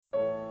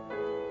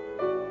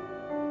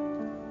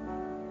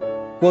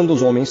Quando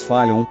os homens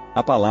falham,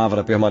 a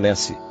palavra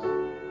permanece.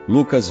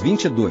 Lucas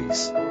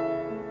 22.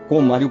 Com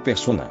Mário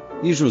Persona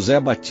e José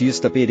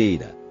Batista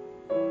Pereira.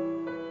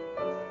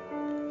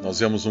 Nós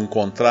vemos um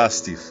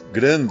contraste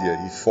grande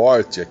e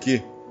forte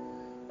aqui,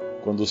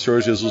 quando o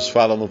Senhor Jesus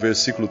fala no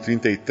versículo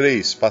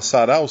 33,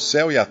 passará o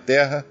céu e a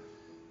terra,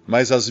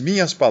 mas as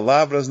minhas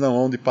palavras não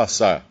hão de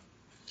passar.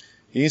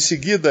 E em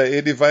seguida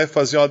ele vai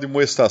fazer uma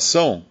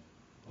demonstração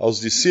aos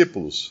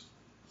discípulos,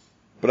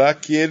 para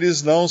que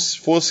eles não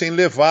fossem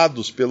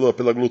levados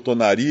pela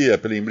glutonaria,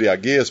 pela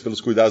embriaguez,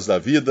 pelos cuidados da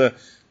vida,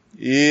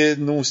 e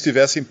não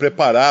estivessem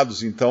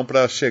preparados então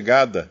para a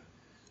chegada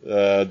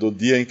do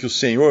dia em que o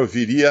Senhor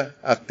viria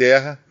à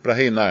terra para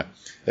reinar.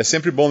 É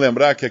sempre bom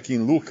lembrar que aqui em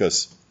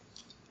Lucas,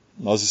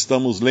 nós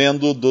estamos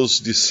lendo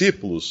dos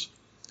discípulos,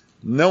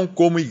 não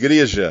como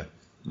igreja,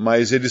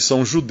 mas eles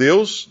são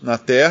judeus na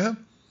terra,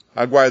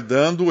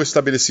 aguardando o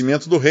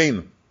estabelecimento do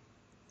reino.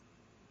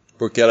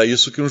 Porque era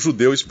isso que um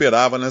judeu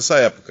esperava nessa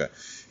época.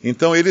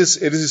 Então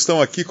eles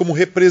estão aqui como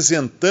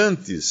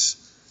representantes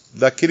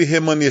daquele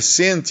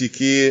remanescente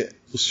que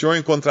o Senhor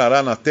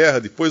encontrará na terra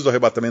depois do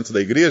arrebatamento da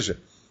igreja,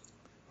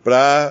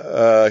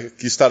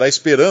 que estará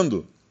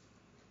esperando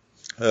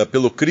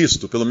pelo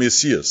Cristo, pelo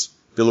Messias,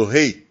 pelo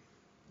Rei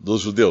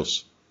dos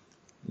judeus.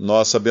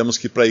 Nós sabemos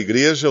que para a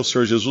igreja o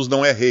Senhor Jesus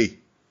não é rei.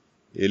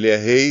 Ele é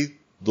rei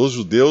dos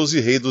judeus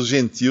e rei dos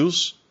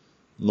gentios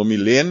no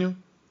milênio,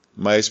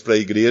 mas para a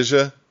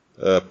igreja,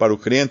 para o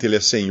crente ele é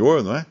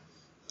Senhor, não é?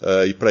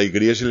 E para a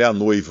igreja ele é a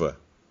noiva.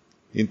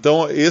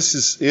 Então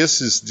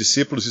esses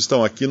discípulos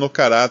estão aqui no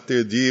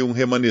caráter de um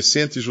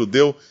remanescente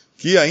judeu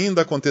que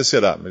ainda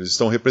acontecerá. Eles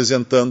estão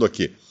representando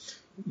aqui.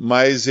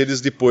 Mas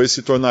eles depois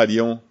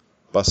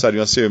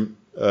passariam a ser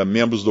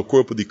membros do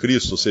corpo de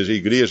Cristo, ou seja, a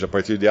igreja, a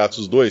partir de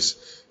Atos 2,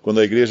 quando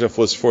a igreja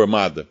fosse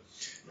formada.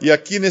 E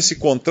aqui nesse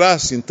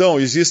contraste, então,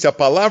 existe a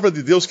palavra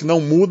de Deus que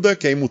não muda,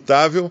 que é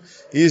imutável,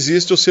 e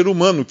existe o ser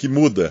humano que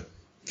muda,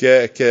 que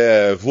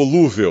é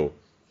volúvel,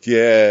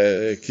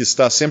 que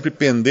está sempre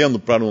pendendo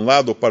para um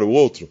lado ou para o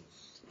outro.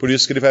 Por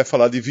isso que ele vai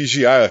falar de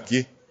vigiar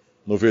aqui,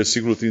 no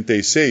versículo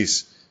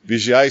 36,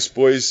 vigiai,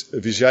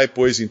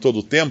 pois, em todo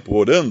o tempo,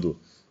 orando,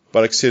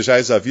 para que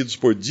sejais havidos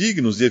por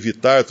dignos de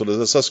evitar todas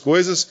essas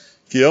coisas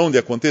que hão de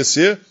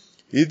acontecer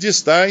e de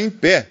estar em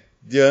pé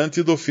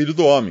diante do Filho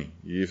do Homem.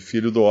 E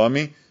Filho do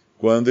Homem,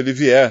 quando ele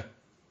vier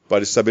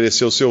para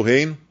estabelecer o seu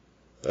reino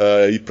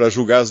e para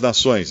julgar as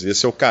nações.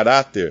 Esse é o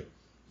caráter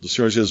do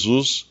Senhor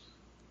Jesus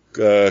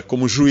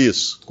como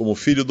juiz, como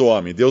Filho do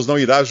Homem. Deus não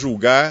irá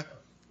julgar,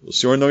 o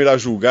Senhor não irá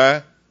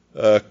julgar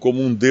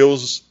como um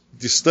Deus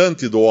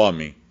distante do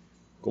homem,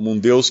 como um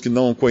Deus que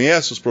não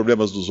conhece os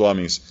problemas dos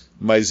homens,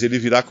 mas ele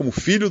virá como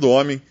Filho do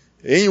Homem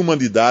em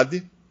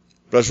humanidade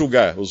para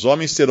julgar. Os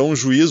homens terão um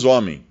juiz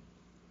homem.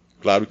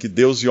 Claro que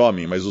Deus e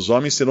homem, mas os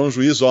homens terão um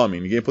juiz homem.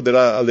 Ninguém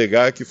poderá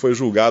alegar que foi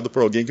julgado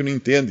por alguém que não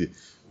entende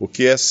o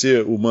que é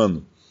ser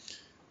humano.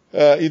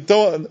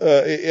 Então,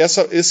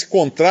 esse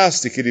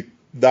contraste que ele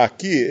dá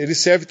aqui, ele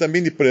serve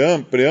também de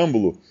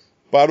preâmbulo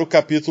para o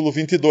capítulo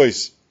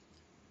 22.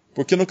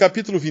 Porque no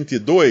capítulo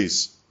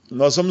 22,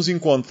 nós vamos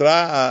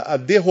encontrar a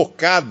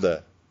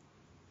derrocada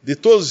de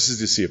todos esses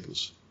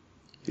discípulos.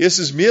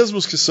 Esses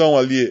mesmos que são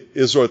ali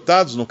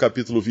exortados no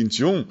capítulo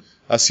 21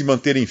 a se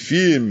manterem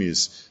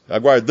firmes,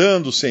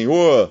 aguardando o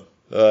Senhor,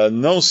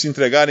 não se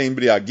entregarem à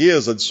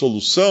embriaguez, à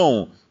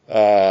dissolução,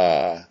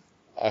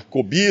 à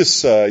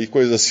cobiça e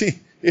coisas assim,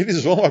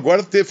 eles vão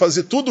agora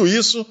fazer tudo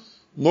isso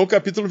no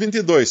capítulo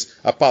 22.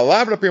 A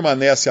palavra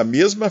permanece a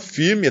mesma,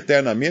 firme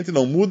eternamente,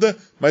 não muda,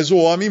 mas o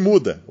homem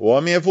muda. O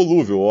homem é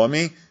volúvel, o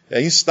homem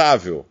é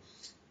instável.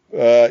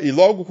 E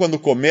logo quando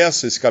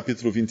começa esse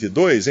capítulo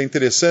 22, é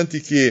interessante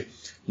que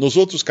nos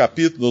outros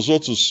capítulos, nos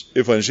outros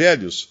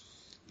evangelhos,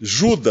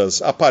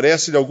 Judas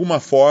aparece de alguma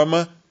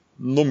forma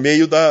no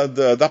meio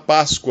da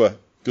Páscoa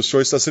que o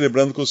Senhor está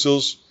celebrando com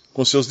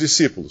seus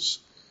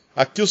discípulos.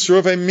 Aqui o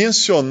Senhor vai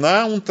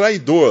mencionar um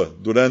traidor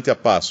durante a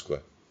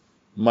Páscoa,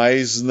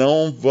 mas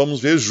não vamos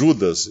ver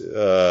Judas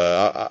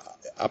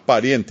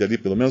aparente ali,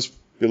 pelo menos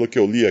pelo que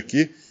eu li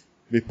aqui,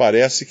 me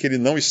parece que ele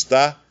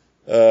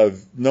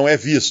não é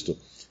visto.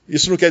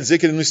 Isso não quer dizer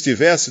que ele não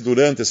estivesse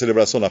durante a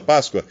celebração da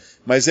Páscoa,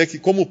 mas é que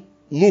como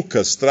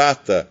Lucas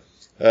trata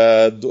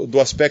do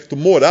aspecto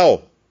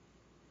moral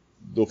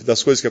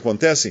das coisas que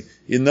acontecem,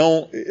 e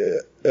não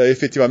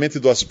efetivamente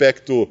do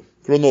aspecto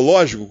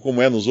cronológico,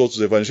 como é nos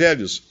outros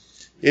evangelhos,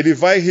 ele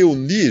vai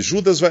reunir,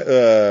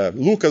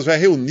 Lucas vai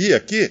reunir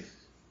aqui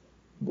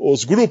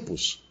os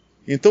grupos.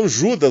 Então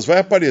Judas vai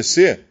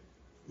aparecer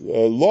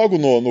logo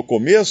no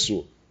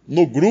começo,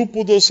 no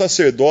grupo dos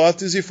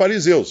sacerdotes e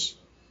fariseus.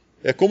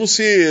 É como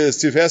se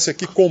estivesse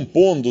aqui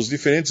compondo os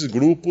diferentes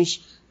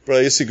grupos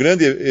para esse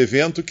grande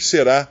evento que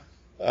será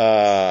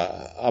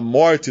a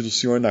morte do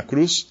Senhor na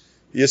cruz,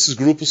 e esses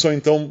grupos são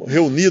então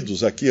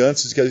reunidos aqui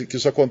antes de que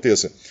isso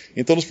aconteça.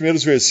 Então nos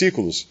primeiros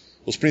versículos,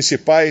 os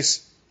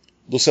principais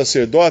dos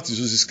sacerdotes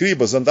e os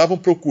escribas andavam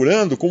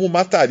procurando como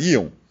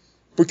matariam,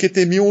 porque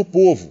temiam o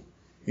povo.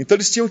 Então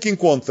eles tinham que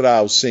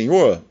encontrar o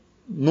Senhor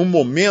num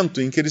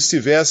momento em que ele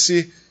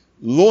estivesse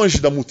longe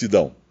da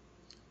multidão.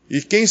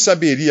 E quem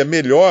saberia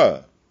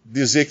melhor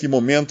dizer que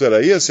momento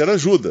era esse era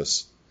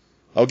Judas.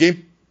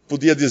 Alguém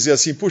podia dizer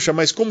assim, puxa,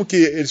 mas como que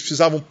eles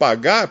precisavam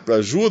pagar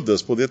para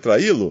Judas poder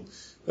traí-lo?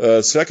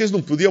 Será que eles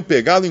não podiam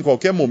pegá-lo em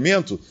qualquer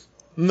momento?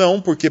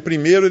 Não, porque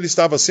primeiro ele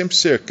estava sempre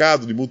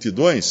cercado de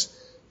multidões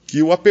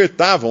que o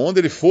apertavam, onde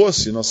ele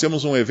fosse. Nós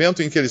temos um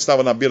evento em que ele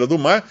estava na beira do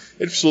mar,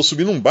 ele precisou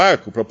subir num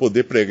barco para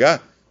poder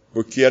pregar,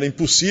 porque era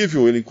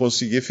impossível ele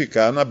conseguir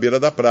ficar na beira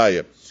da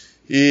praia.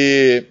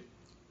 E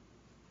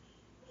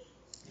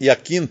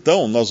aqui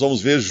então nós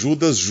vamos ver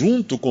Judas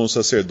junto com os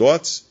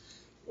sacerdotes,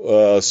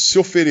 se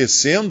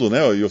oferecendo, né?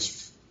 E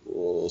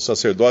os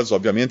sacerdotes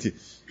obviamente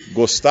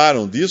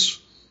gostaram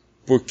disso,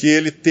 porque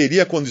ele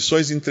teria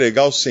condições de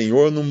entregar ao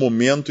Senhor no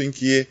momento em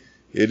que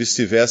ele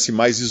estivesse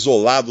mais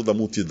isolado da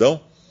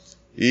multidão.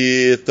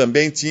 E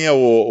também tinha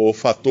o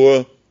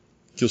fator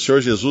que o Senhor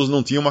Jesus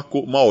não tinha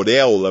uma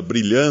auréola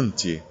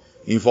brilhante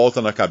em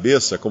volta na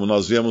cabeça, como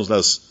nós vemos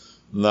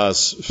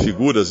nas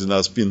figuras e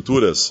nas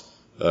pinturas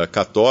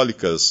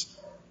católicas.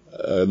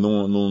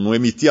 Não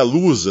emitia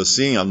luz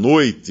assim à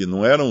noite,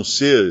 não era um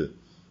ser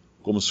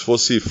como se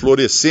fosse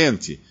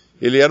fluorescente.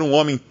 Ele era um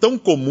homem tão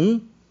comum,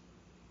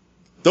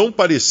 tão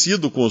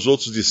parecido com os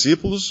outros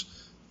discípulos,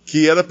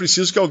 que era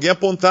preciso que alguém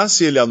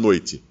apontasse ele à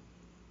noite,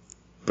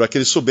 para que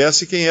ele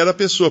soubesse quem era a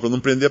pessoa, para não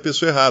prender a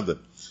pessoa errada.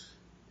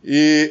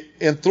 E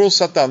entrou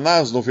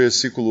Satanás, no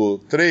versículo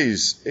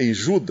 3, em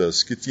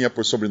Judas, que tinha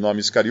por sobrenome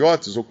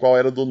Iscariotes, o qual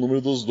era do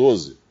número dos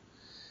 12.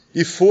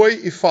 E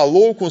foi e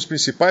falou com os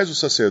principais dos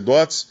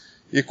sacerdotes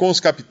e com os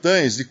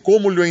capitães de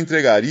como lhe o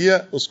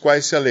entregaria, os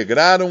quais se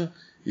alegraram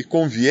e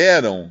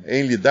convieram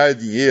em lhe dar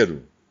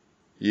dinheiro.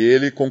 E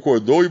ele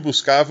concordou e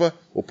buscava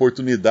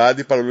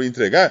oportunidade para lhe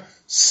entregar,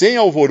 sem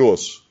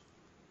alvoroço.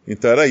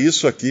 Então era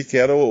isso aqui que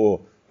era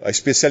a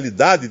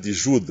especialidade de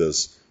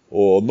Judas.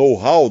 O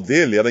know-how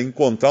dele era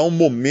encontrar um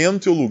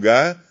momento e um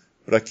lugar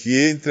para que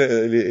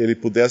ele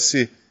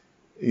pudesse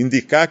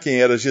indicar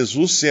quem era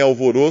Jesus sem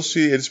alvoroço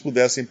e eles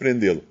pudessem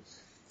prendê-lo.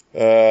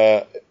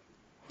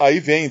 Aí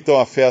vem então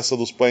a festa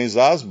dos pães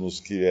asmos,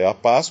 que é a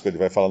Páscoa, ele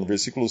vai falar no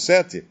versículo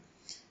 7,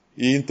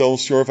 e então o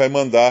Senhor vai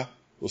mandar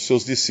os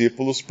seus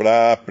discípulos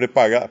para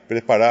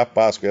preparar a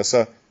Páscoa.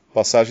 Essa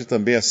passagem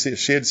também é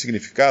cheia de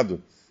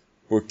significado,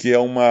 porque é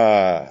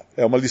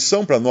uma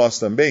lição para nós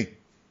também,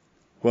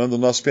 quando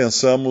nós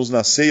pensamos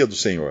na ceia do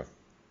Senhor.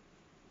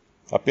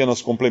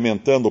 Apenas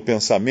complementando o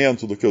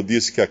pensamento do que eu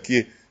disse, que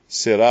aqui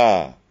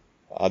será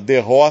a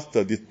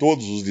derrota de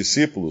todos os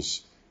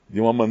discípulos, de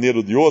uma maneira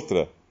ou de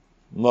outra,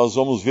 nós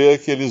vamos ver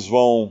que eles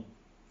vão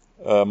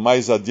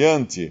mais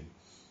adiante,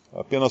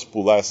 apenas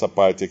pular essa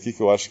parte aqui,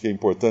 que eu acho que é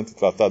importante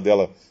tratar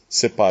dela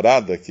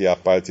separada, que é a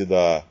parte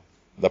da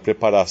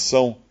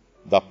preparação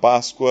da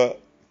Páscoa,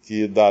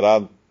 que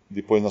dará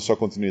depois na sua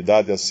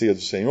continuidade a ceia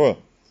do Senhor.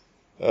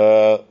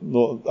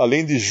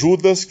 Além de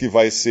Judas, que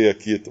vai ser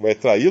aqui, vai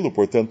traí-lo,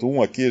 portanto um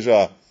aqui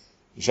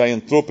já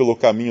entrou pelo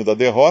caminho da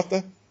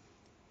derrota.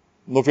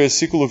 No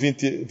versículo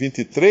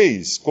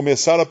 23,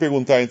 começaram a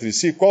perguntar entre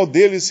si qual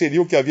deles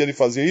seria o que havia de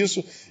fazer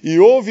isso, e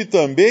houve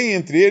também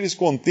entre eles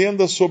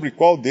contenda sobre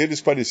qual deles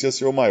parecia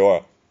ser o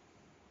maior.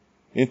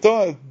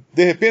 Então,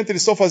 de repente,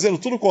 eles estão fazendo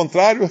tudo o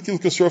contrário àquilo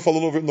que o Senhor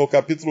falou no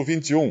capítulo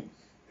 21.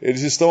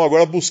 Eles estão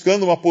agora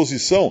buscando uma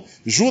posição.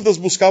 Judas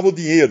buscava o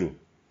dinheiro.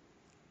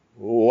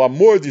 O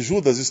amor de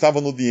Judas estava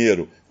no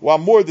dinheiro. O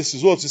amor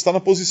desses outros está na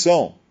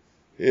posição.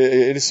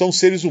 Eles são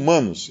seres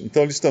humanos,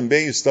 então eles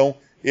também estão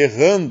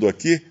errando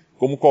aqui,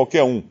 como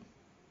qualquer um.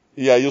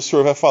 E aí o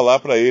Senhor vai falar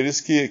para eles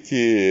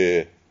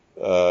que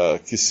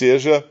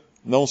seja,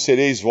 não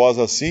sereis vós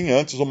assim,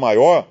 antes o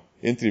maior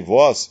entre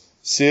vós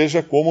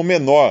seja como o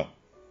menor,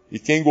 e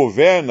quem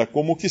governa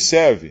como o que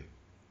serve.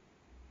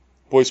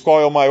 Pois qual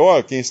é o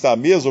maior, quem está à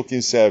mesa ou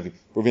quem serve?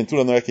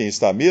 Porventura não é quem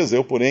está à mesa,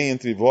 eu, porém,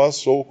 entre vós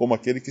sou como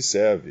aquele que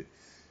serve.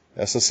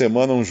 Essa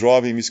semana um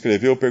jovem me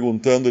escreveu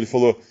perguntando, ele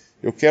falou,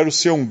 eu quero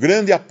ser um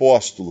grande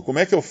apóstolo, como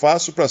é que eu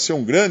faço para ser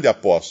um grande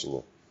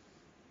apóstolo?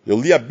 Eu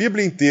li a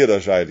Bíblia inteira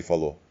já, ele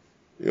falou.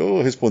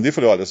 Eu respondi,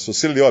 falei, olha, se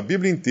você leu a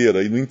Bíblia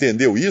inteira e não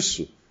entendeu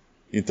isso,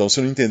 então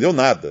você não entendeu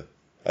nada.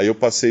 Aí eu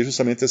passei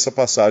justamente essa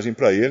passagem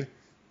para ele,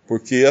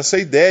 porque essa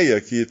ideia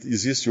que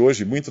existe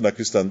hoje muito na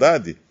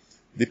cristandade,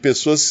 de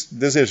pessoas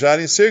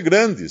desejarem ser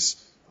grandes,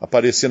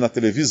 aparecer na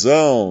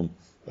televisão,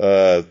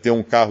 ter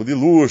um carro de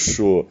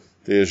luxo,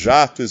 ter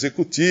jato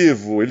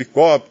executivo,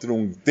 helicóptero,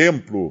 um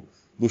templo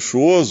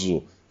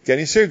luxuoso,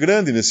 querem ser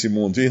grandes nesse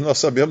mundo. E nós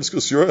sabemos que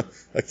o Senhor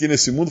aqui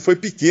nesse mundo foi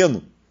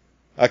pequeno.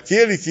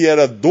 Aquele que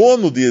era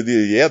dono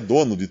e é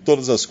dono de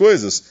todas as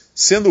coisas,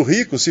 sendo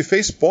rico, se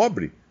fez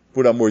pobre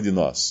por amor de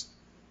nós.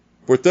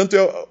 Portanto,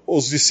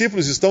 os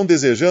discípulos estão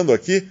desejando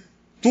aqui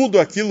tudo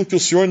aquilo que o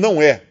Senhor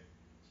não é.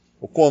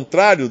 O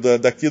contrário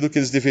daquilo que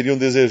eles deveriam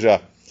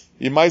desejar.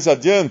 E mais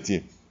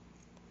adiante,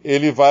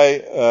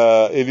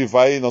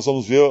 nós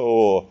vamos ver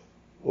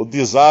o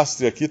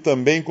desastre aqui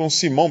também com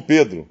Simão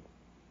Pedro.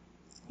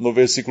 No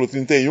versículo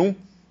 31,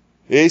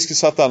 eis que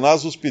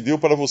Satanás os pediu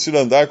para você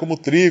andar como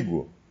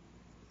trigo,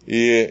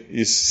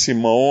 E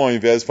Simão, ao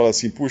invés de falar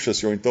assim, puxa,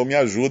 Senhor, então me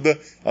ajuda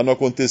a não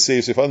acontecer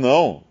isso. Ele fala,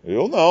 não,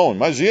 eu não,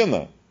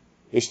 imagina.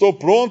 Eu estou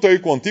pronto a ir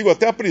contigo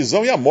até a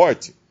prisão e a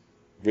morte.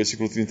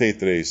 Versículo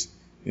 33.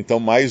 Então,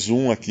 mais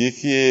um aqui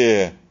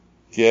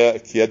que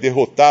é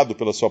derrotado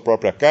pela sua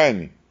própria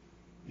carne.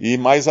 E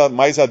mais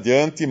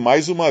adiante,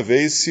 mais uma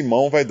vez,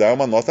 Simão vai dar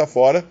uma nota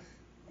fora,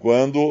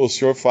 quando o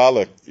Senhor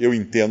fala, eu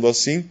entendo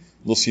assim,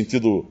 no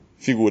sentido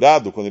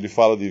figurado, quando ele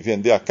fala de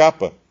vender a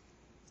capa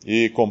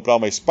e comprar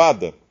uma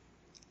espada.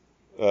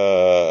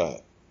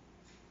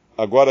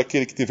 Agora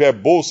aquele que tiver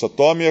bolsa,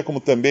 tome-a, como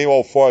também o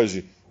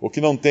alforje. O que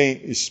não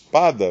tem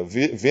espada,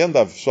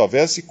 venda a sua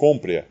veste e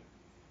compre-a.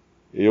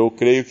 Eu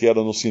creio que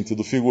era no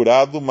sentido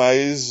figurado,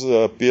 mas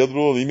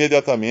Pedro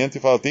imediatamente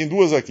fala, tem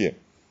duas aqui.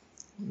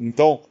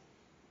 Então,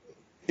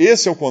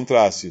 esse é o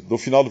contraste do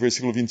final do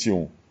versículo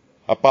 21.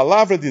 A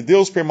palavra de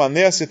Deus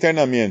permanece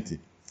eternamente,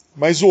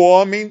 mas o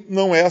homem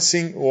não é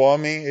assim. O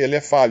homem, ele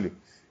é falho.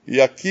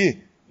 E aqui,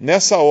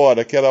 nessa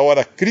hora, que era a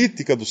hora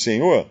crítica do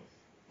Senhor,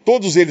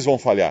 todos eles vão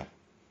falhar.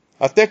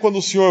 Até quando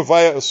o Senhor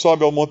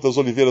sobe ao Monte das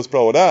Oliveiras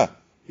para orar,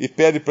 e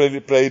pede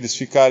para eles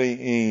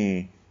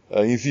ficarem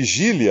em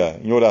vigília,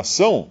 em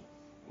oração,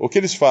 o que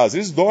eles fazem?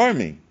 Eles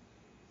dormem.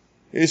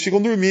 Eles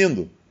ficam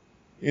dormindo.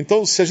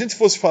 Então, se a gente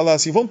fosse falar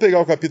assim, vamos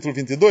pegar o capítulo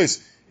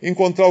 22,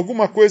 encontrar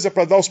alguma coisa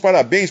para dar os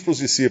parabéns para os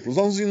discípulos,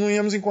 nós não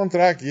íamos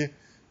encontrar aqui,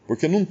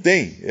 porque não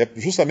tem. É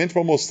justamente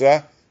para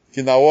mostrar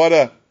que na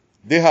hora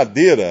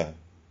derradeira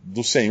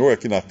do Senhor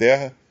aqui na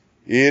terra,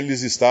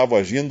 eles estavam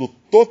agindo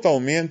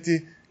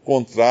totalmente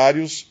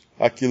contrários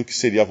àquilo que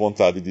seria a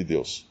vontade de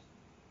Deus.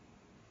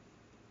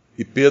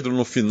 E Pedro,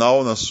 no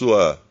final, na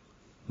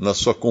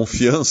sua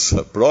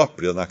confiança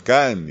própria, na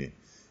carne,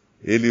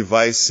 ele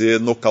vai ser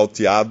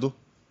nocauteado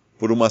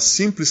por uma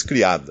simples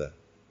criada.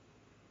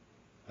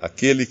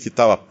 Aquele que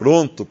estava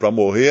pronto para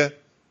morrer,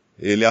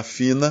 ele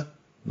afina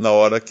na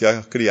hora que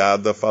a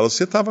criada fala,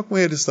 você estava com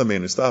eles também,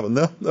 não estava?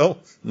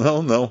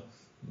 Não.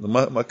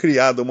 Uma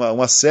criada,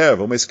 uma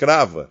serva, uma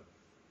escrava,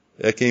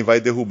 é quem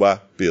vai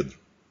derrubar Pedro.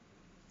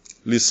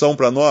 Lição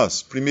para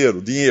nós,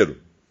 primeiro, dinheiro.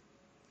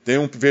 Tem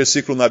um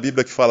versículo na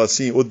Bíblia que fala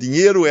assim, o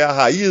dinheiro é a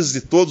raiz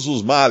de todos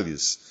os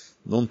males.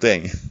 Não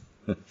tem.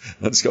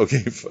 Antes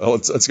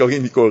que alguém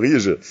me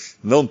corrija,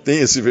 não tem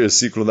esse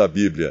versículo na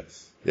Bíblia.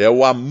 É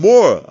o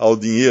amor ao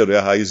dinheiro é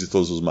a raiz de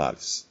todos os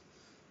males.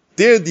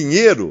 Ter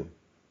dinheiro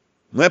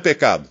não é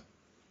pecado.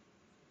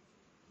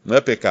 Não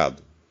é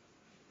pecado.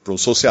 Para um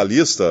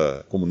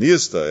socialista,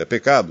 comunista, é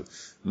pecado.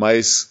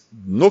 Mas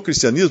no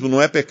cristianismo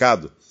não é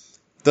pecado.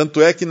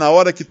 Tanto é que na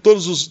hora que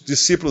todos os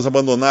discípulos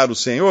abandonaram o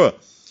Senhor,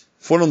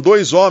 foram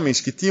dois homens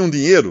que tinham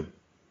dinheiro,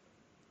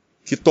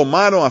 que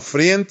tomaram a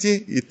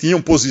frente e tinham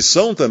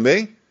posição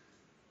também,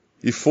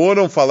 e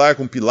foram falar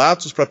com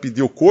Pilatos para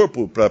pedir o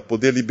corpo, para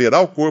poder liberar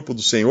o corpo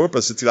do Senhor,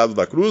 para ser tirado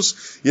da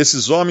cruz, e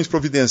esses homens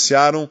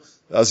providenciaram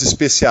as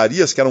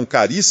especiarias, que eram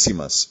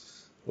caríssimas.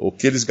 O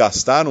que eles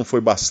gastaram foi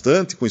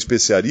bastante com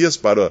especiarias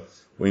para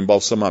o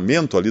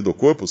embalsamamento ali do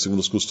corpo, segundo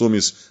os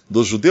costumes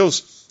dos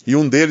judeus, e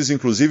um deles,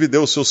 inclusive,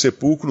 deu o seu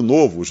sepulcro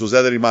novo, José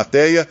de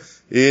Arimateia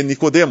e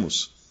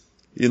Nicodemos.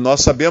 E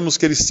nós sabemos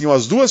que eles tinham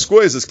as duas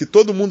coisas que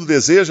todo mundo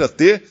deseja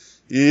ter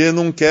e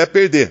não quer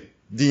perder.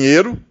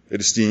 Dinheiro,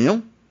 eles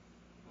tinham,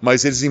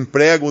 mas eles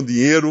empregam o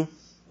dinheiro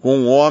com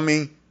um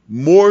homem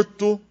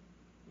morto,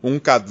 um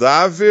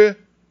cadáver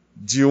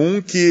de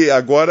um que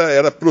agora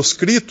era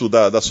proscrito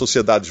da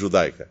sociedade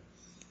judaica.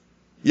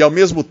 E ao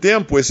mesmo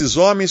tempo, esses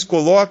homens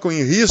colocam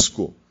em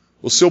risco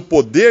o seu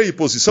poder e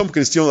posição, porque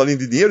eles tinham, além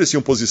de dinheiro, eles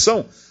tinham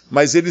posição,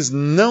 mas eles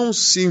não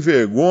se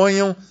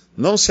envergonham,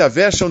 não se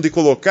avexam de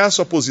colocar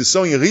sua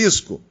posição em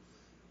risco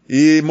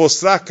e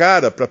mostrar a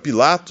cara para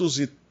Pilatos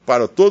e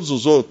para todo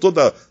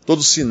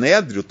o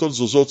sinédrio, todos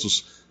os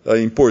outros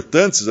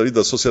importantes ali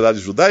da sociedade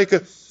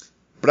judaica,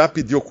 para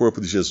pedir o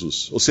corpo de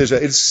Jesus. Ou seja,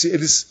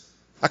 eles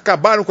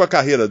acabaram com a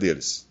carreira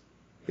deles.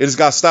 Eles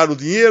gastaram o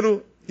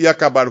dinheiro e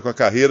acabaram com a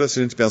carreira, se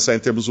a gente pensar em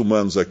termos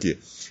humanos aqui.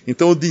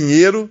 Então o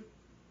dinheiro,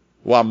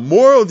 o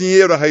amor ao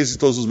dinheiro é a raiz de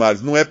todos os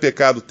males. Não é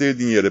pecado ter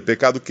dinheiro, é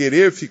pecado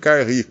querer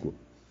ficar rico.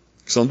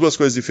 Que são duas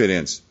coisas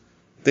diferentes.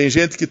 Tem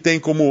gente que tem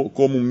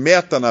como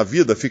meta na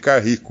vida ficar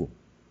rico.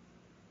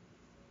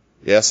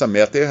 E essa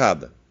meta é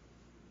errada.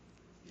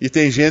 E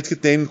tem gente que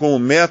tem como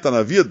meta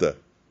na vida,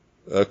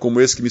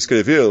 como esse que me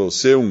escreveu,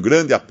 ser um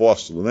grande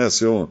apóstolo, né?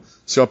 ser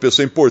uma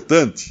pessoa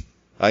importante,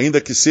 ainda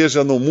que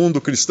seja no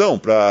mundo cristão,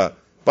 para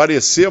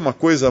parecer uma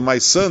coisa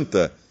mais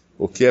santa,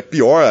 o que é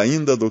pior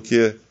ainda do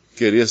que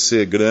querer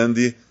ser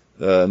grande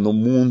no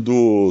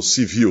mundo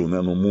civil,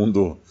 né? No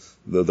mundo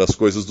das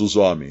coisas dos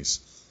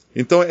homens.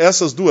 Então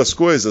essas duas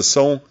coisas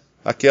são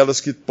aquelas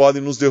que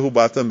podem nos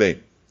derrubar também.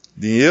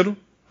 Dinheiro,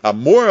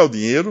 amor ao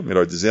dinheiro,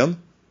 melhor dizendo,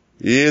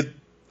 e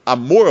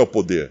amor ao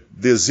poder,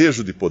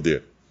 desejo de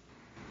poder.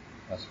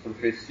 As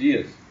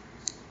profecias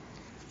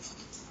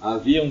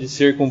haviam de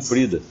ser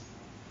cumpridas.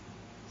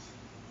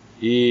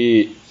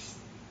 E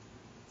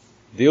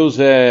Deus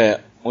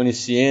é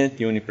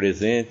onisciente,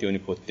 onipresente,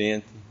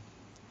 onipotente.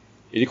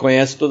 Ele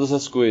conhece todas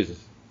as coisas.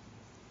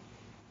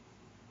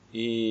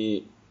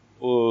 E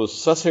os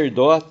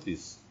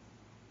sacerdotes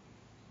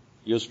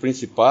e os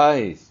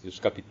principais e os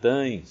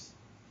capitães,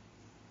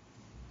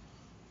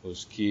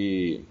 os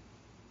que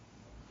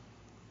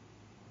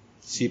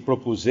se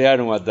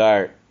propuseram a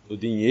dar o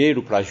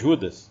dinheiro para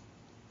Judas,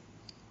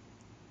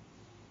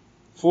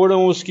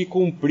 foram os que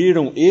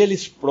cumpriram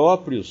eles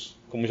próprios,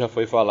 como já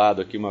foi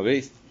falado aqui uma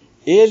vez,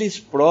 eles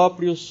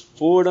próprios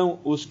foram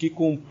os que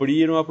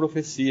cumpriram a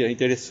profecia. É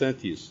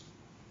interessante isso.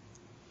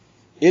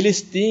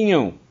 Eles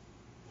tinham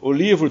o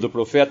livro do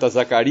profeta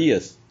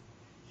Zacarias,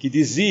 que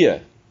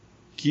dizia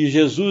que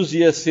Jesus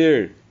ia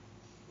ser,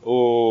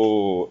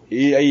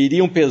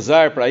 iriam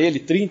pesar para ele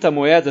 30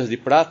 moedas de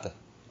prata.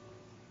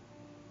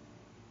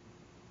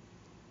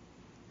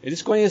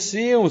 Eles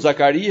conheciam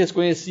Zacarias,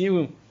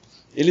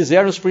 eles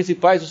eram os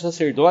principais dos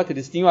sacerdotes,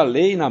 eles tinham a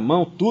lei na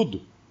mão,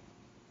 tudo.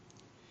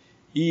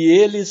 E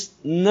eles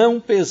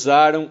não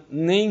pesaram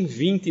nem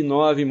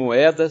 29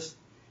 moedas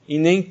e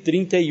nem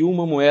 31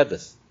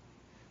 moedas.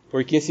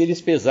 Porque se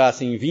eles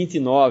pesassem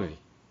 29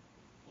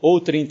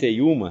 ou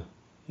 31,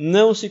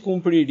 não se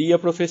cumpriria a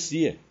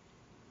profecia.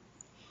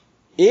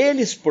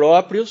 Eles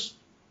próprios,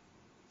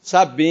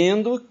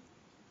 sabendo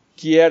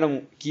que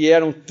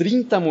eram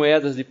 30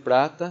 moedas de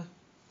prata,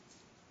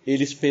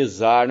 eles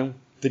pesaram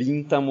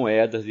 30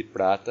 moedas de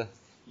prata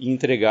e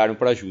entregaram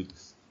para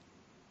Judas.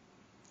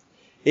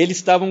 Eles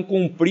estavam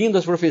cumprindo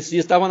as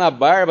profecias, estavam na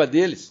barba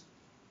deles.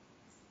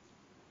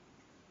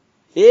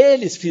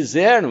 Eles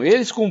fizeram,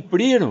 eles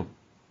cumpriram.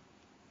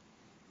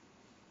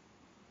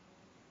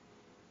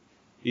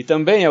 E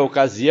também a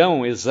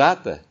ocasião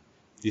exata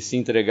de se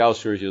entregar ao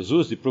Senhor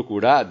Jesus, de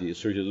procurar de o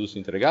Senhor Jesus se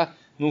entregar,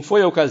 não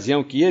foi a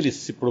ocasião que eles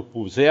se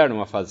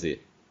propuseram a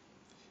fazer,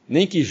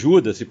 nem que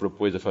Judas se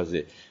propôs a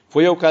fazer.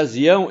 Foi a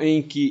ocasião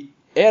em que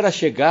era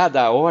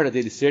chegada a hora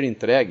dele ser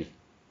entregue.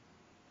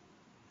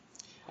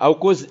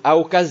 A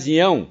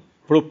ocasião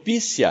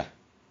propícia,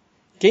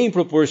 quem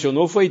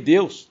proporcionou foi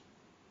Deus.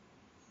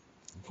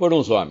 Foram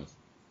os homens.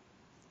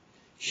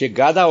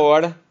 Chegada a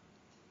hora,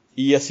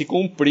 ia se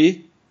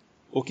cumprir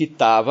o que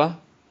estava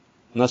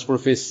nas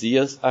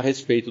profecias a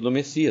respeito do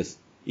Messias.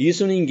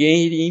 Isso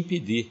ninguém iria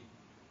impedir.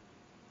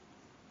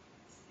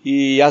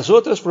 E as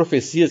outras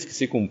profecias que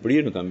se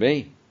cumpriram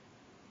também,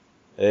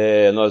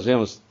 nós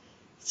vemos,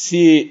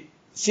 se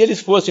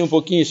eles fossem um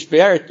pouquinho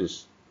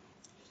espertos,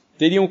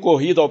 teriam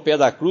corrido ao pé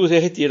da cruz e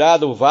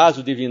retirado o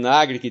vaso de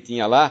vinagre que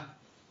tinha lá,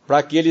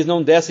 para que eles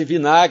não dessem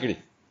vinagre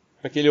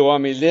para aquele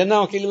homem. Ele,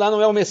 não, aquele lá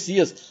não é o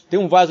Messias, tem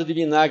um vaso de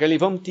vinagre ali,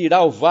 vamos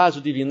tirar o vaso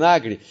de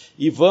vinagre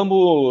e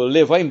vamos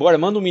levar embora.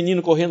 Manda um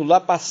menino correndo lá,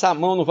 passar a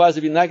mão no vaso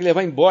de vinagre e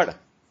levar embora.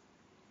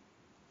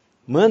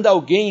 Manda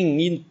alguém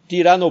ir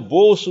tirar no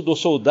bolso do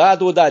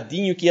soldado o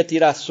dadinho que ia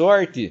tirar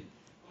sorte,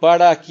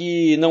 para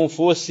que não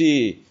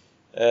fosse,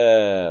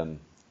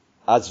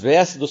 as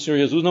vestes do Senhor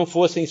Jesus não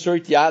fossem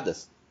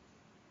sorteadas.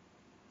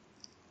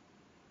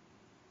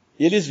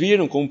 E eles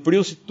viram,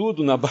 cumpriu-se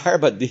tudo na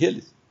barba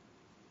deles.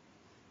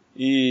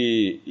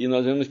 E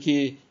nós vemos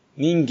que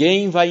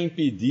ninguém vai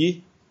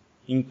impedir,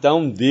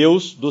 então,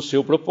 Deus do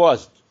seu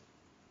propósito.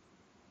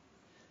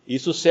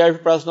 Isso serve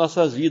para as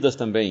nossas vidas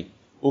também.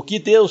 O que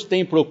Deus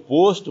tem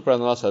proposto para as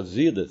nossas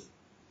vidas,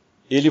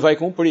 Ele vai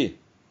cumprir.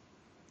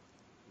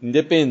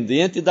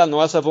 Independente da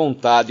nossa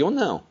vontade ou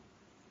não.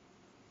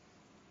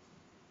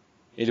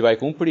 Ele vai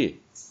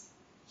cumprir.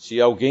 Se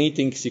alguém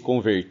tem que se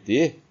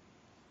converter,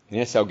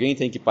 se alguém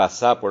tem que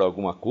passar por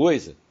alguma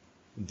coisa,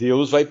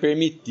 Deus vai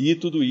permitir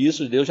tudo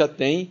isso. Deus já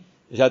tem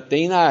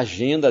na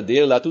agenda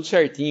dele lá tudo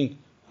certinho.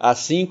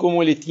 Assim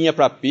como ele tinha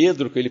para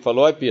Pedro, que ele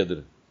falou, olha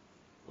Pedro,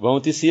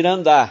 vão te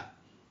cirandar.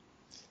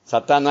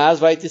 Satanás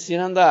vai te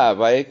cirandar,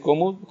 vai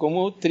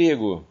como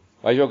trigo.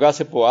 Vai jogar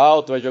você para o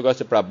alto, vai jogar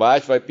você para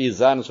baixo, vai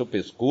pisar no seu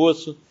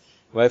pescoço,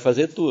 vai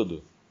fazer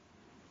tudo.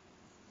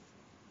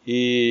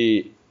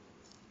 E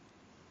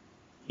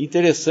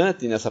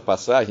interessante nessa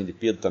passagem de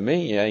Pedro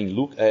também,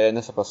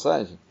 nessa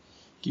passagem,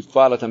 que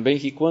fala também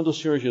que quando o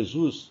Senhor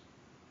Jesus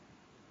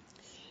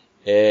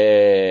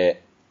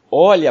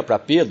olha para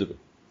Pedro,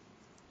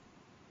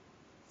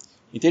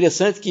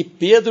 interessante que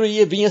Pedro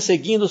vinha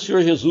seguindo o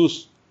Senhor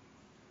Jesus,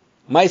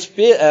 mas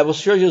o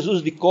Senhor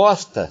Jesus de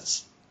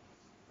costas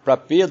para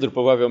Pedro,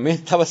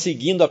 provavelmente, estava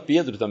seguindo a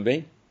Pedro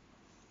também,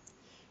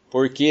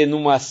 porque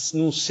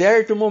num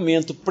certo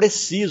momento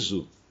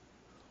preciso,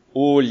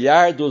 o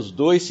olhar dos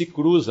dois se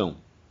cruzam.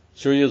 O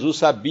Senhor Jesus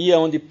sabia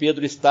onde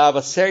Pedro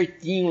estava,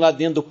 certinho lá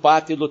dentro do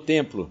pátio do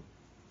templo.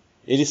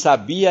 Ele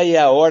sabia, e é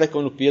a hora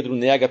quando Pedro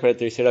nega pela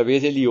terceira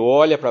vez, ele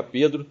olha para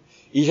Pedro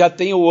e já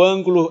tem o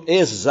ângulo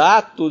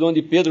exato de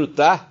onde Pedro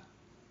está.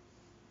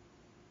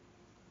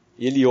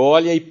 Ele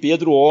olha e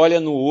Pedro olha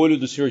no olho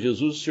do Senhor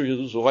Jesus, o Senhor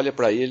Jesus olha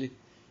para ele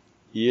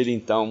e ele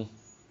então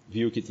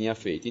viu o que tinha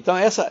feito. Então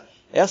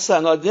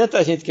não adianta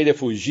a gente querer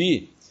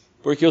fugir,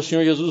 porque o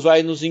Senhor Jesus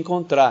vai nos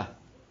encontrar.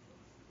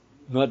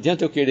 Não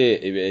adianta eu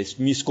querer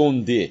me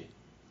esconder.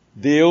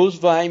 Deus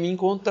vai me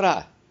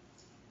encontrar.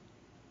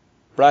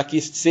 Para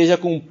que seja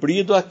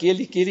cumprido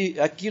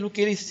aquilo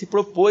que ele se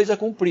propôs a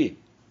cumprir.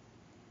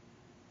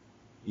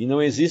 E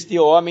não existe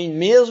homem,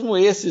 mesmo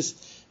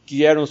esses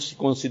que eram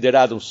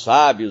considerados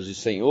sábios e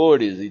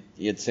senhores,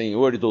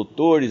 e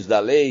doutores da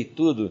lei e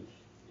tudo,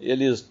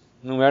 eles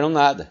não eram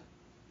nada.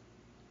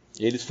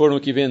 Eles foram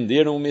que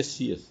venderam o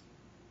Messias.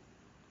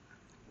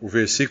 O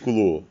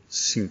versículo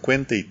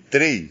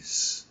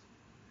 53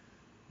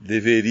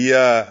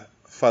 deveria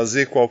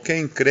fazer qualquer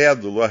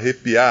incrédulo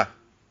arrepiar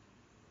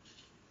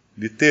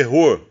de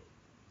terror,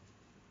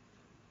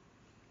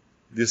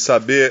 de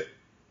saber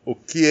o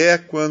que é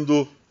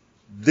quando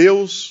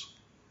Deus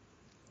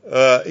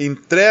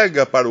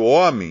entrega para o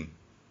homem,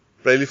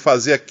 para ele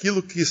fazer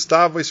aquilo que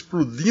estava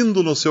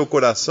explodindo no seu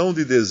coração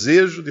de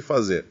desejo de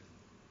fazer.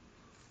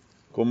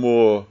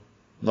 Como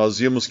nós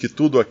vimos que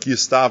tudo aqui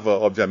estava,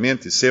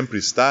 obviamente, sempre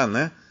está,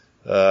 né?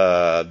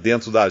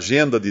 Dentro da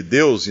agenda de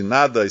Deus, e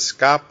nada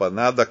escapa,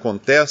 nada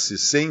acontece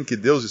sem que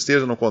Deus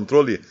esteja no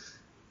controle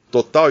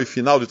total e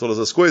final de todas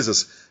as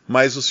coisas.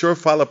 Mas o Senhor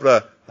fala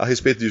a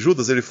respeito de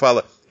Judas, ele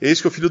fala: eis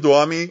que o Filho do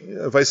Homem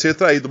vai ser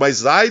traído,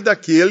 mas ai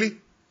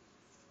daquele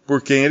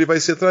por quem ele vai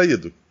ser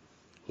traído.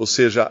 Ou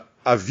seja,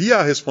 havia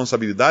a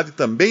responsabilidade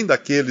também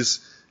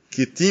daqueles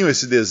que tinham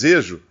esse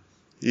desejo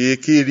e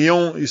que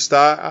iriam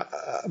estar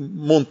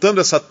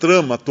montando essa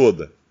trama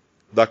toda,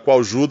 da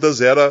qual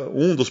Judas era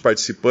um dos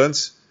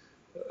participantes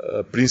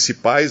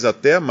principais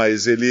até,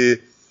 mas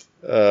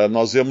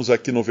nós vemos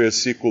aqui no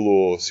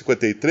versículo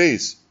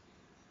 53,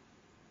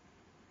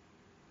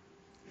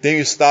 tenho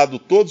estado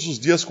todos os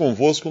dias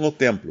convosco no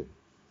templo,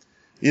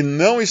 e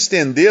não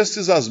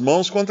estendestes as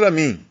mãos contra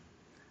mim,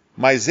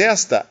 mas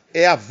esta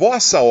é a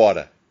vossa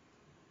hora,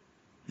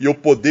 e o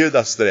poder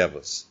das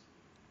trevas.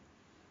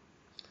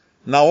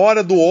 Na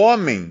hora do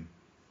homem,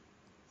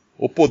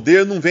 o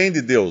poder não vem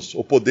de Deus,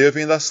 o poder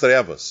vem das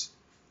trevas.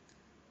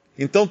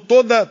 Então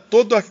tudo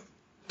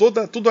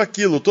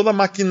aquilo, toda a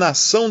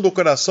maquinação do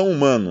coração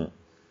humano,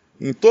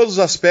 em todos os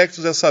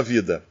aspectos dessa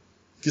vida,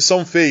 que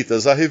são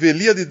feitas à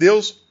revelia de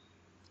Deus,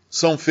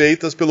 são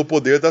feitas pelo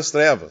poder das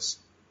trevas.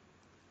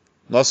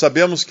 Nós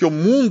sabemos que o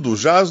mundo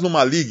jaz no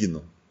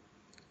maligno.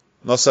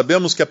 Nós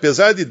sabemos que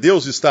apesar de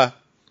Deus estar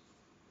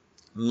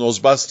nos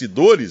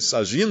bastidores,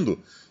 agindo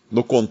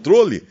no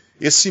controle,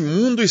 esse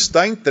mundo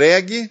está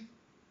entregue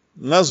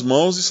nas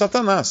mãos de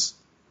Satanás.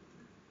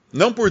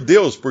 Não por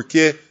Deus,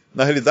 porque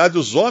na realidade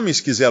os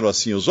homens quiseram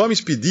assim, os homens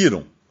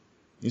pediram,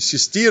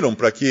 insistiram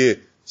para que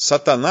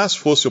Satanás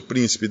fosse o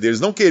príncipe deles.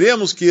 Não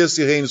queremos que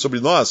esse reine sobre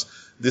nós,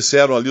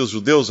 disseram ali os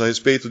judeus a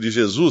respeito de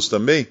Jesus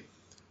também.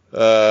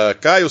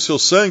 Cai o seu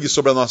sangue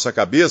sobre a nossa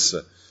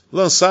cabeça.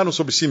 Lançaram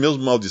sobre si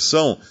mesmo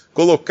maldição,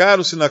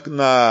 colocaram-se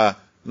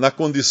na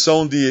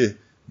condição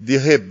de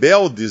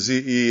rebeldes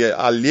e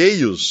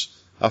alheios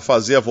a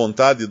fazer a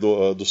vontade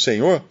do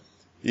Senhor,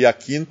 e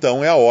aqui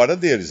então é a hora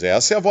deles,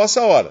 essa é a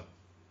vossa hora,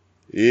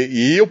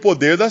 e o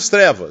poder das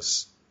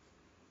trevas.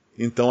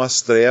 Então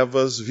as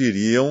trevas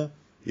viriam,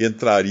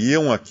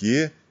 entrariam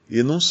aqui,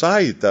 e não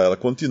sai, tá? Ela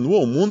continua,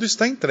 o mundo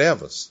está em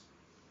trevas.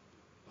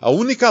 A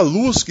única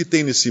luz que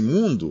tem nesse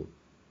mundo,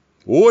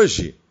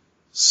 hoje,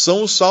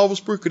 são os salvos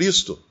por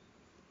Cristo,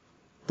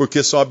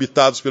 porque são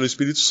habitados pelo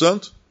Espírito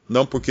Santo,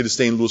 não porque eles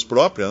têm luz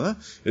própria, né?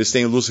 Eles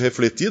têm luz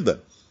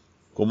refletida,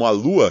 como a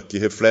lua que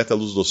reflete a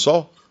luz do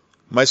sol.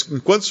 Mas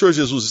enquanto o Senhor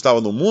Jesus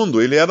estava no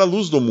mundo, ele era a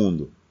luz do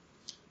mundo.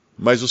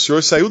 Mas o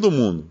Senhor saiu do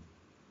mundo,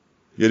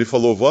 e ele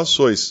falou: vós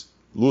sois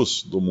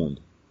luz do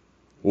mundo.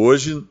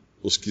 Hoje,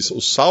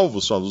 os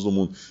salvos são a luz do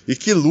mundo. E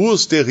que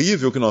luz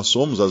terrível que nós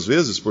somos, às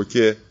vezes,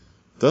 porque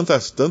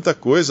tanta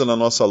coisa na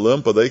nossa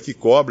lâmpada aí que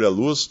cobre a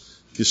luz,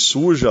 que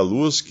suja a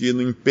luz, que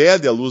não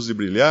impede a luz de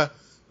brilhar.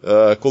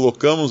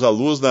 Colocamos a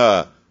luz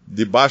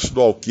debaixo do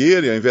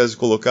alqueire, ao invés de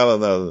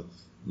colocá-la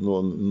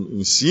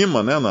em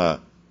cima, né,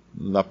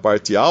 na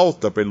parte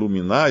alta para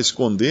iluminar,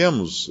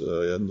 escondemos,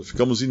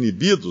 ficamos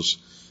inibidos.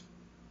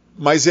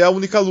 Mas é a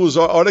única luz.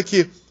 A hora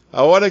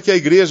que a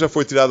igreja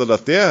for tirada da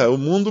terra, o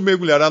mundo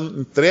mergulhará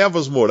em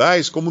trevas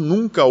morais como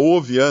nunca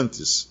houve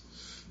antes.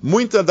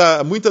 Muita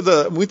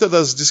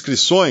das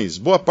descrições,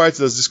 boa parte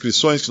das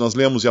descrições que nós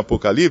lemos em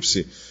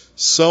Apocalipse,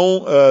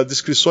 são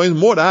descrições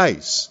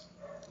morais.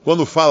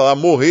 Quando fala,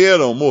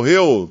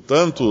 morreu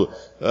tanto,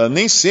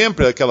 nem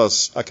sempre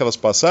aquelas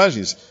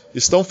passagens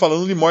estão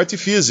falando de morte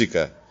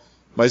física,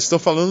 mas estão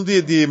falando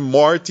de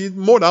morte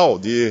moral.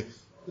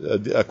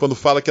 Quando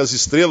fala que as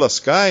estrelas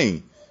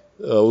caem,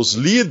 os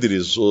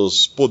líderes,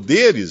 os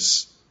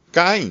poderes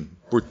caem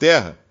por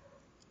terra.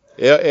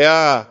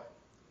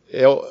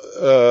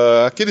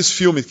 Aqueles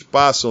filmes que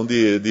passam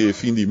de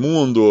fim de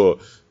mundo,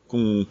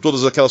 com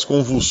todas aquelas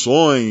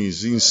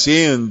convulsões,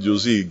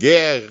 incêndios e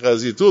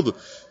guerras e tudo,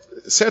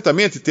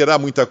 certamente terá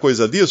muita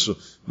coisa disso,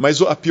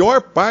 mas a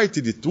pior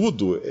parte de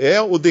tudo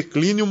é o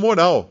declínio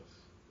moral,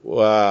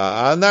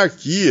 a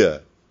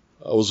anarquia,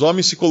 os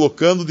homens se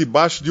colocando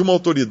debaixo de uma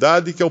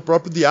autoridade que é o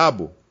próprio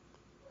diabo.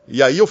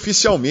 E aí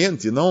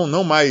oficialmente,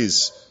 não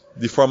mais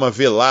de forma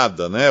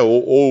velada, né?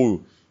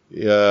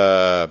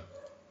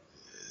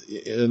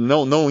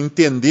 Não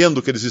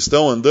entendendo que eles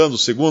estão andando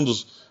segundo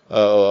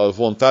a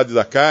vontade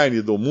da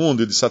carne, do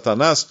mundo e de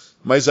Satanás,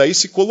 mas aí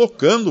se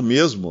colocando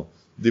mesmo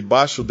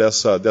debaixo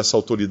dessa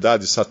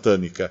autoridade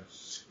satânica.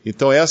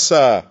 Então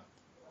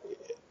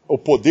o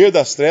poder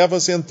das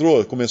trevas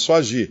entrou, começou a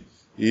agir,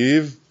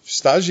 e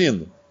está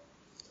agindo.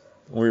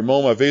 Um irmão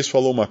uma vez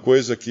falou uma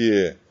coisa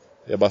que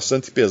é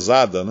bastante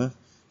pesada, né?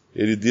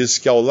 Ele disse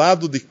que ao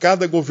lado de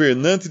cada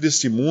governante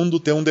deste mundo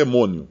tem um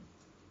demônio.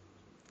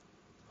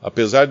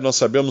 Apesar de nós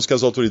sabermos que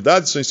as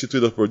autoridades são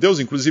instituídas por Deus,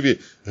 inclusive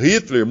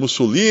Hitler,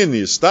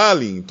 Mussolini,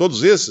 Stalin,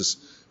 todos esses,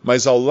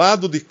 mas ao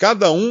lado de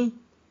cada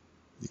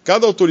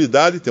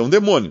autoridade tem um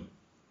demônio.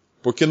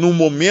 Porque num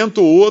momento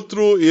ou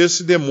outro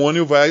esse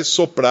demônio vai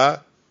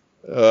soprar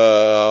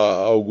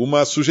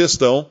alguma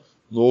sugestão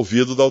no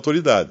ouvido da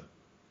autoridade.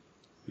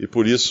 E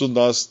por isso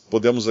nós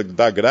podemos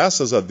dar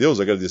graças a Deus,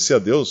 agradecer a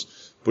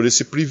Deus, por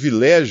esse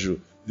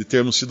privilégio de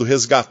termos sido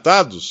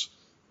resgatados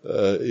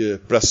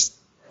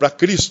para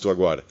Cristo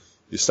agora.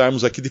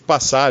 Estarmos aqui de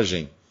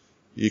passagem.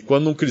 E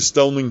quando um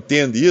cristão não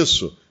entende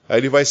isso, aí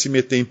ele vai se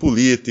meter em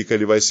política,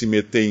 ele vai se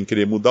meter em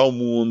querer mudar o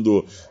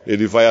mundo,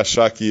 ele vai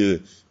achar que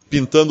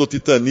pintando o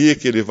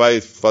Titanic ele vai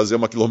fazer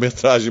uma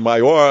quilometragem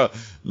maior.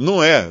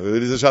 Não é,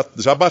 ele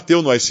já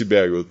bateu no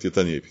iceberg o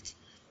Titanic.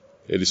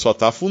 Ele só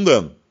está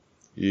afundando.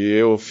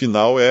 E o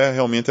final é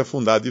realmente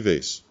afundar de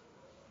vez.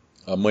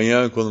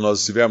 Amanhã, quando nós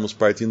estivermos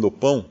partindo o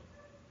pão,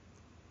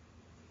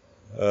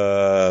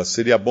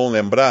 seria bom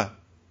lembrar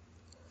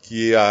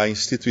que a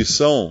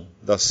instituição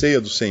da ceia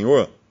do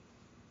Senhor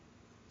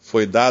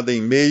foi dada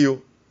em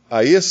meio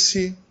a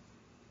esse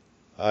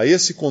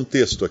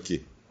contexto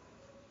aqui.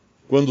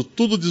 Quando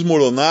tudo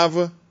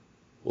desmoronava,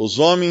 os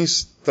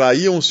homens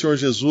traíam o Senhor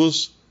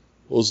Jesus,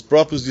 os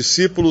próprios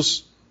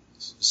discípulos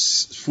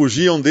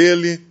fugiam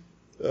dele,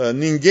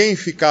 ninguém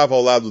ficava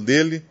ao lado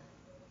dele.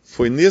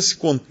 Foi nesse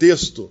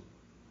contexto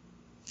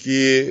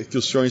que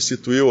o Senhor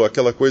instituiu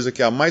aquela coisa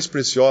que é a mais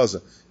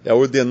preciosa, é a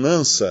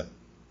ordenança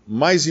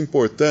mais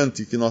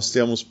importante que nós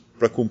temos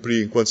para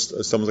cumprir enquanto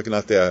estamos aqui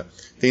na Terra.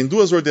 Tem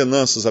duas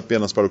ordenanças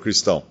apenas para o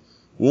cristão.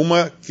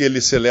 Uma que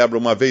ele celebra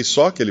uma vez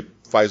só, que ele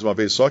faz uma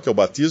vez só, que é o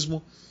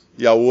batismo,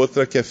 e a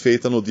outra que é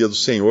feita no dia do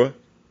Senhor,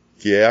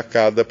 que é a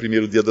cada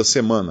primeiro dia da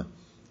semana.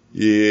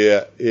 E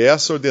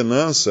essa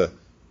ordenança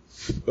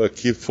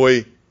que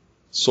foi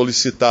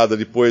solicitada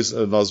depois,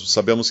 nós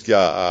sabemos que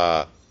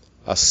a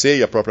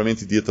ceia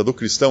propriamente dita do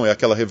cristão é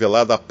aquela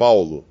revelada a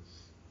Paulo,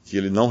 que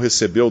ele não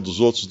recebeu dos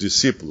outros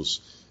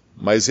discípulos.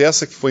 Mas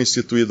essa que foi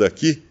instituída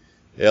aqui,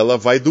 ela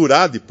vai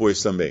durar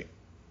depois também.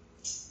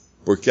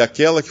 Porque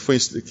aquela que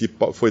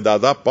foi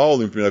dada a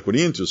Paulo em 1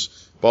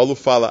 Coríntios, Paulo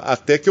fala,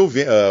 até que eu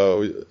venha.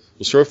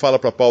 O Senhor fala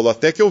para Paulo,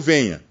 até que eu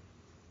venha.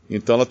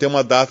 Então ela tem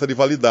uma data de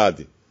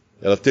validade.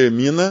 Ela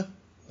termina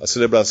a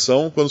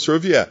celebração quando o Senhor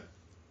vier.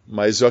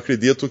 Mas eu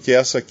acredito que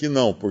essa aqui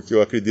não, porque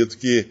eu acredito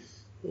que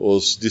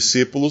os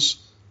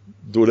discípulos,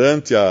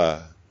 durante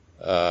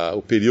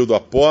o período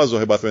após o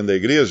arrebatamento da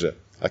igreja,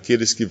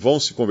 aqueles que vão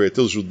se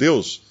converter, os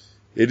judeus,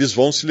 eles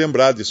vão se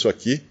lembrar disso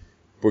aqui,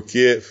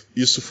 porque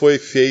isso foi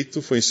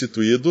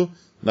instituído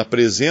na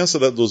presença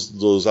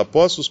dos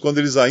apóstolos, quando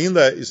eles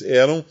ainda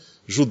eram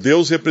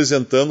judeus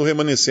representando o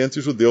remanescente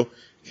judeu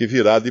que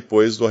virá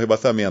depois do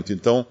arrebatamento.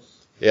 Então,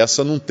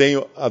 essa não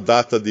tem a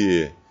data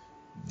de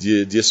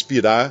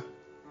expirar,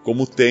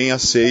 como tem a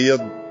ceia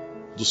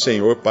do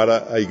Senhor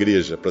para a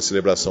igreja, para a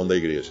celebração da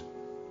igreja.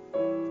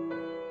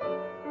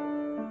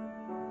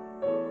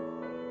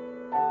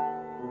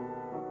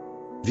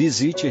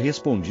 Visite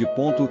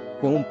Respondi.com.br.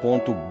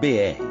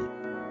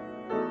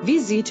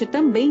 Visite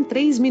também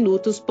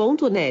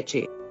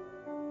 3minutos.net.